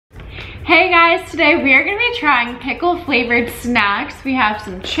Hey guys, today we are going to be trying pickle flavored snacks. We have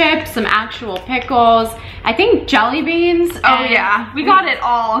some chips, some actual pickles, I think jelly beans. Oh yeah, we got it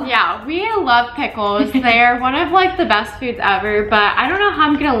all. Yeah, we love pickles. They're one of like the best foods ever, but I don't know how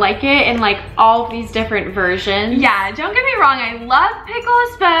I'm going to like it in like all of these different versions. Yeah, don't get me wrong, I love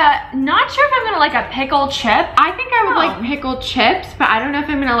pickles, but not sure if I'm going to like a pickle chip. I think I would like pickled chips, but I don't know if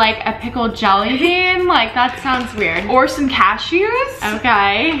I'm going to like a pickled jelly bean. Like that sounds weird. Or some cashews.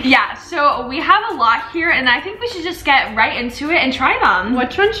 Okay. Yeah, so we have a lot here and I think we should just get right into it and try them.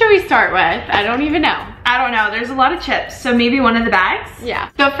 Which one should we start with? I don't even know. I don't know, there's a lot of chips, so maybe one of the bags? Yeah.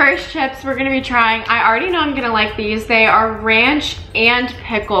 The first chips we're gonna be trying, I already know I'm gonna like these. They are ranch and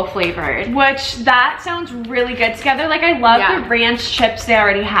pickle flavored. Which, that sounds really good together. Like I love the ranch chips they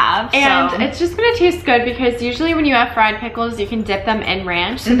already have. And it's just gonna taste good because usually when you have fried pickles, you can dip them in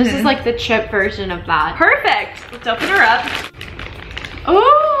ranch. So this is like the chip version of that. Perfect, let's open her up.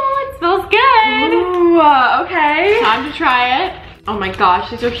 Oh, it smells good. Ooh, okay. Time to try it. Oh my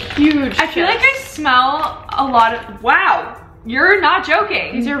gosh, these are huge. I feel like I smell a lot of, wow, you're not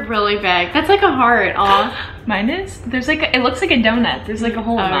joking. These are really big. That's like a heart. Aw. Mine is? There's like, it looks like a donut. There's like a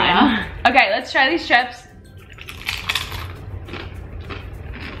hole in mine. Yeah. Okay, let's try these chips.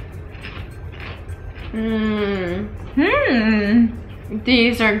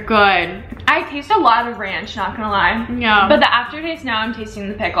 These are good. I taste a lot of ranch, not gonna lie. Yeah. But the aftertaste, now I'm tasting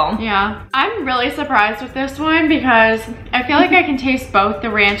the pickle. Yeah. I'm really surprised with this one because I feel like I can taste both the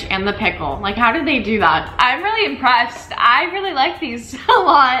ranch and the pickle. Like, how did they do that? I'm really impressed. I really like these a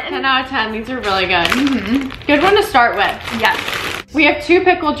lot. 10 out of 10. These are really good. Good one to start with. Yes. We have 2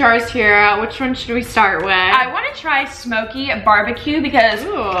 pickle jars here. Which one should we start with? I want to try smoky barbecue because...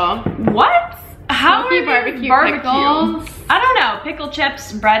 Ooh. What? How smoky are barbecue pickles? I don't know. Pickle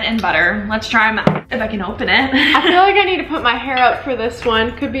chips, bread, and butter. Let's try them if I can open it. I feel like I need to put my hair up for this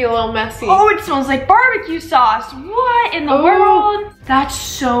one. Could be a little messy. Oh, it smells like barbecue sauce. What in the world? That's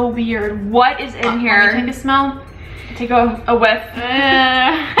so weird. What is in here? Let me take a smell. Take a whiff.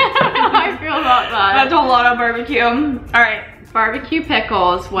 I don't know how I feel about that. That's a lot of barbecue. All right. Barbecue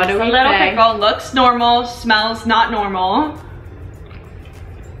pickles. What do we think? A little pickle. Looks normal. Smells not normal.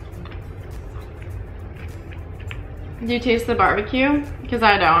 Do you taste the barbecue? Because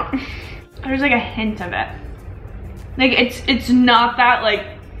I don't. There's like a hint of it. Like it's not that like,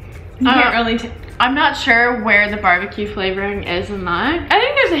 you can't really I'm not sure where the barbecue flavoring is in that. I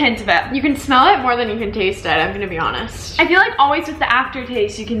think there's a hint of it. You can smell it more than you can taste it, I'm gonna be honest. I feel like always with the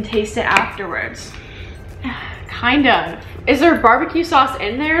aftertaste, you can taste it afterwards. Kind of. Is there barbecue sauce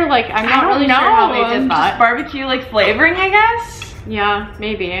in there? Like, I'm not really sure how they did that. Just barbecue like flavoring, I guess. Yeah,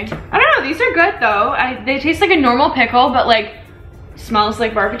 maybe. I don't know, these are good though. They taste like a normal pickle, but like smells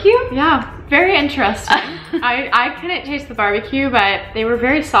like barbecue. Yeah, very interesting. I couldn't taste the barbecue, but they were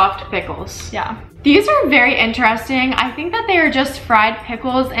very soft pickles. Yeah. These are very interesting. I think that they are just fried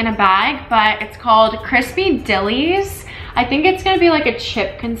pickles in a bag, but it's called Crispy Dillies. I think it's gonna be like a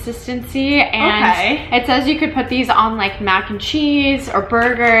chip consistency, and it says you could put these on like mac and cheese or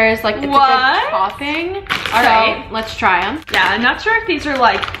burgers. Like, it's a good topping. All right, let's try them. Yeah, I'm not sure if these are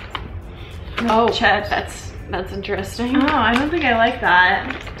like chips. That's interesting. Oh, I don't think I like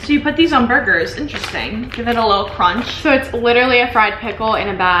that. So you put these on burgers. Interesting. Give it a little crunch. So it's literally a fried pickle in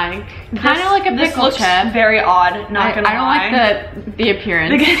a bag. Kind of like a pickle chip. Very odd. Not gonna lie. I don't like the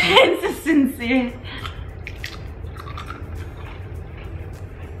appearance. The consistency.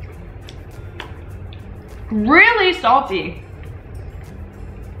 Really salty.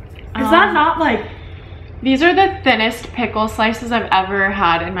 Is that not like... These are the thinnest pickle slices I've ever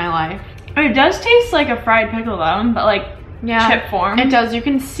had in my life. It does taste like a fried pickle though, but like chip form. It does. You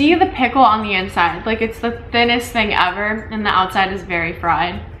can see the pickle on the inside. Like, it's the thinnest thing ever, and the outside is very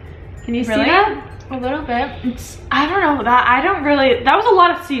fried. Can you see that? A little bit. I don't know, that was a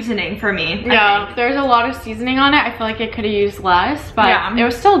lot of seasoning for me. Yeah, there's a lot of seasoning on it. I feel like it could have used less, but it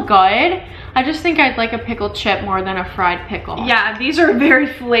was still good. I just think I'd like a pickled chip more than a fried pickle. Yeah, these are very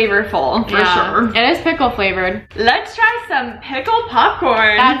flavorful, for sure. It is pickle flavored. Let's try some pickle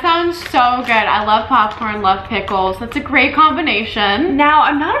popcorn. That sounds so good. I love popcorn, love pickles. That's a great combination. Now,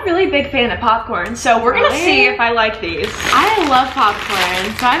 I'm not a really big fan of popcorn, so we're gonna see if I like these. I love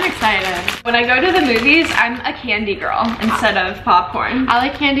popcorn, so I'm excited. When I go to the movies, I'm a candy girl instead of popcorn. I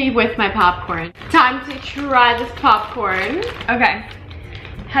like candy with my popcorn. Time to try this popcorn. Okay.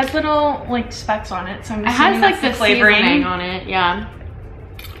 Has little like specks on it, so I'm assuming it has like the flavoring on it. Yeah.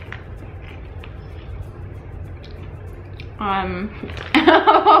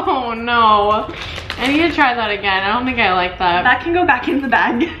 Oh no, I need to try that again. I don't think I like that. That can go back in the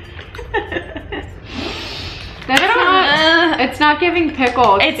bag. It's not giving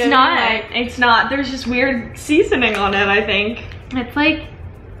pickle. It's not. It's not. There's just weird seasoning on it, I think. It's like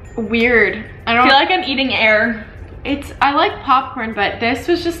weird. I feel like I'm eating air. I like popcorn, but this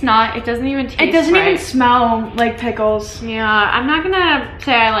was just not, it doesn't even taste right. It doesn't even smell like pickles. Yeah, I'm not gonna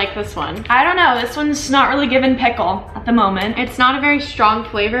say I like this one. I don't know, this one's not really giving pickle at the moment. It's not a very strong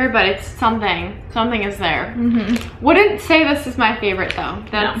flavor, but it's something. Something is there. Wouldn't say this is my favorite though.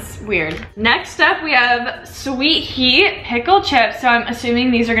 That's weird. Next up, we have Sweet Heat pickle chips. So I'm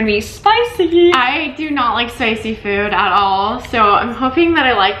assuming these are gonna be spicy. I do not like spicy food at all, so I'm hoping that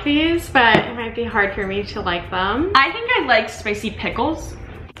I like these, but it might be hard for me to like them. I think I like spicy pickles.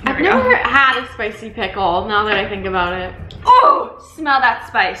 I've never had a spicy pickle, now that I think about it. Oh, smell that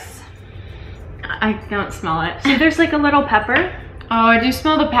spice. I don't smell it. See, there's like a little pepper. Oh, I do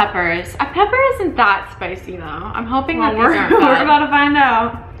smell the peppers. A pepper isn't that spicy though. I'm hoping that these aren't we're bad. about to find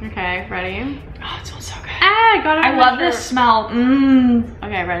out. Okay, ready? Oh, it smells so good. Ah, I got it. I love this smell.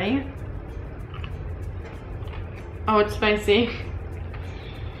 Okay, ready? Oh, it's spicy.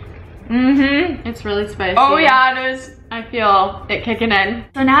 It's really spicy. Oh yeah, it is. I feel it kicking in.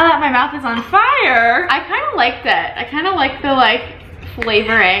 So now that my mouth is on fire, I kind of liked it. I kind of like the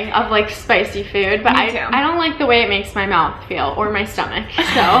flavoring of spicy food, but I don't like the way it makes my mouth feel or my stomach.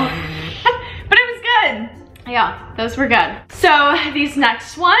 So, but it was good. Yeah, those were good. So these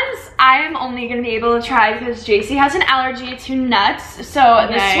next ones, I am only gonna be able to try because Jacy has an allergy to nuts. So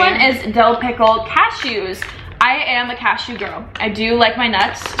this one is dill pickle cashews. I am a cashew girl. I do like my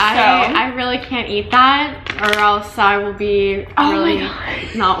nuts. So. I really can't eat that or else I will be really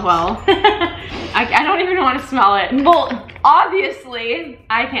not well. I don't even want to smell it. Well, obviously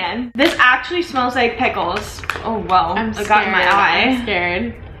I can. This actually smells like pickles. Oh well, it got in my eye. I'm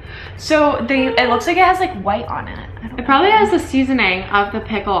scared. So it looks like it has white on it. It probably has the seasoning of the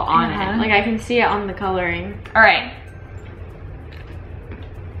pickle on it. I can see it on the coloring. All right.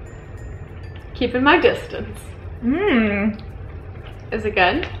 Keeping my distance. Is it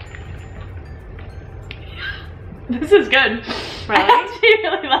good? This is good. Really? I actually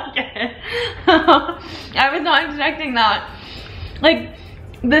really like it. I was not expecting that.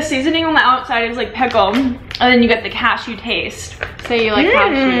 The seasoning on the outside is pickle, and then you get the cashew taste. So you like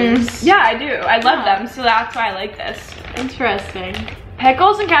cashews? Yeah, I do. I love them, so that's why I like this. Interesting.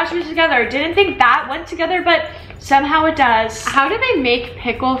 Pickles and cashews together. Didn't think that went together, but somehow it does. How do they make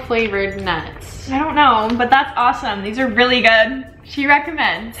pickle flavored nuts? I don't know, but that's awesome. These are really good. She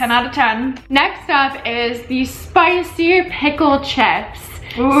recommends. 10 out of 10. Next up is the spicy pickle chips.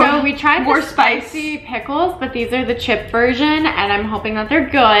 Ooh, so we tried the spicy pickles, but these are the chip version, and I'm hoping that they're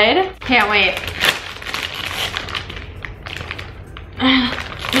good. Can't wait.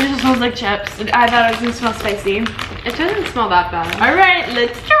 It just smells like chips. I thought it was gonna smell spicy. It doesn't smell that bad. All right,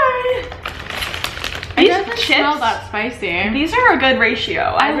 let's try. It doesn't smell that spicy. These are a good ratio.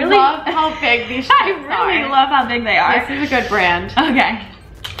 I really love how big these chips are. I really love how big they are. This is a good brand. Okay.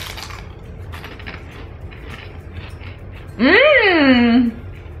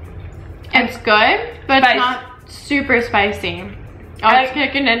 It's good, but it's not super spicy. Oh, it's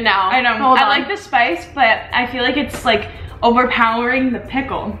kicking in now. I know. I like the spice, but I feel like it's overpowering the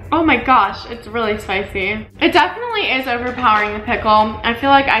pickle. Oh my gosh, it's really spicy. It definitely is overpowering the pickle. I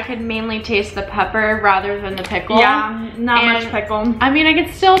feel like I could mainly taste the pepper rather than the pickle. Yeah, not much pickle. I mean, I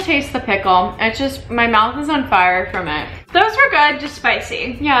could still taste the pickle. It's just, my mouth is on fire from it. Those were good, just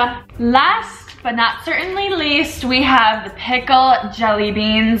spicy. Yeah. Last but not certainly least, we have the pickle jelly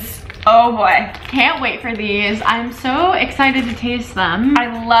beans. Oh boy. Can't wait for these. I'm so excited to taste them.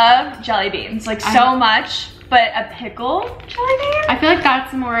 I love jelly beans, so much. But a pickle jelly bean? I feel like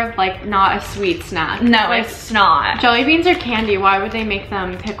that's more of not a sweet snack. No, it's not. Jelly beans are candy. Why would they make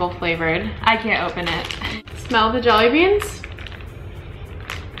them pickle flavored? I can't open it. Smell the jelly beans?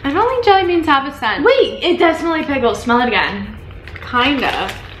 I don't think jelly beans have a scent. Wait, it does smell like pickles. Smell it again. Kind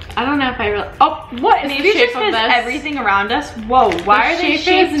of. I don't know if I really. Oh, what is maybe the shape just of this? Everything around us. Whoa, why are they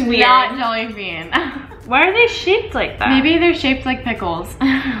shaped weird? Not jelly bean. Why are they shaped like that? Maybe they're shaped like pickles.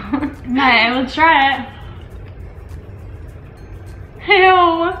 Okay, let's try it.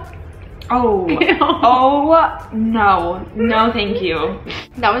 Ew. Oh. Ew. Oh no. No, thank you.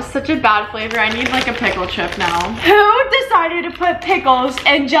 That was such a bad flavor. I need a pickle chip now. Who decided to put pickles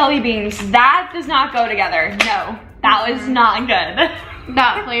and jelly beans? That does not go together. No, that was not good.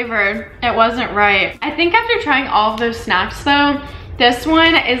 That flavor, it wasn't right. I think after trying all of those snacks though, this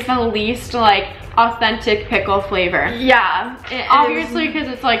one is the least authentic pickle flavor. Yeah. Obviously because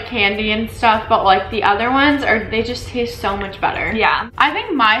it's like candy and stuff, but like the other ones they just taste so much better. Yeah. I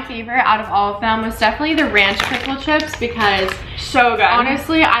think my favorite out of all of them was definitely the ranch pickle chips because so good.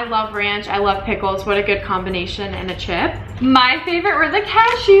 Honestly, I love ranch, I love pickles. What a good combination in a chip. My favorite were the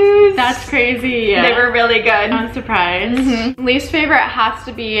cashews. That's crazy. They were really good. I'm surprised. Least favorite has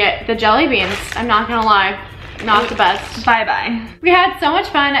to be the jelly beans. I'm not gonna lie. Not the best. Bye-bye. We had so much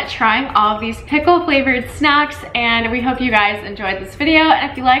fun trying all of these pickle flavored snacks, and we hope you guys enjoyed this video. And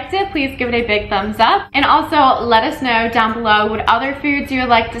if you liked it, please give it a big thumbs up. And also let us know down below what other foods you would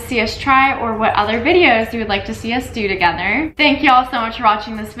like to see us try or what other videos you would like to see us do together. Thank you all so much for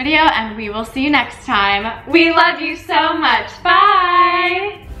watching this video, and we will see you next time. We love you so much.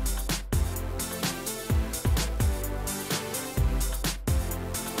 Bye!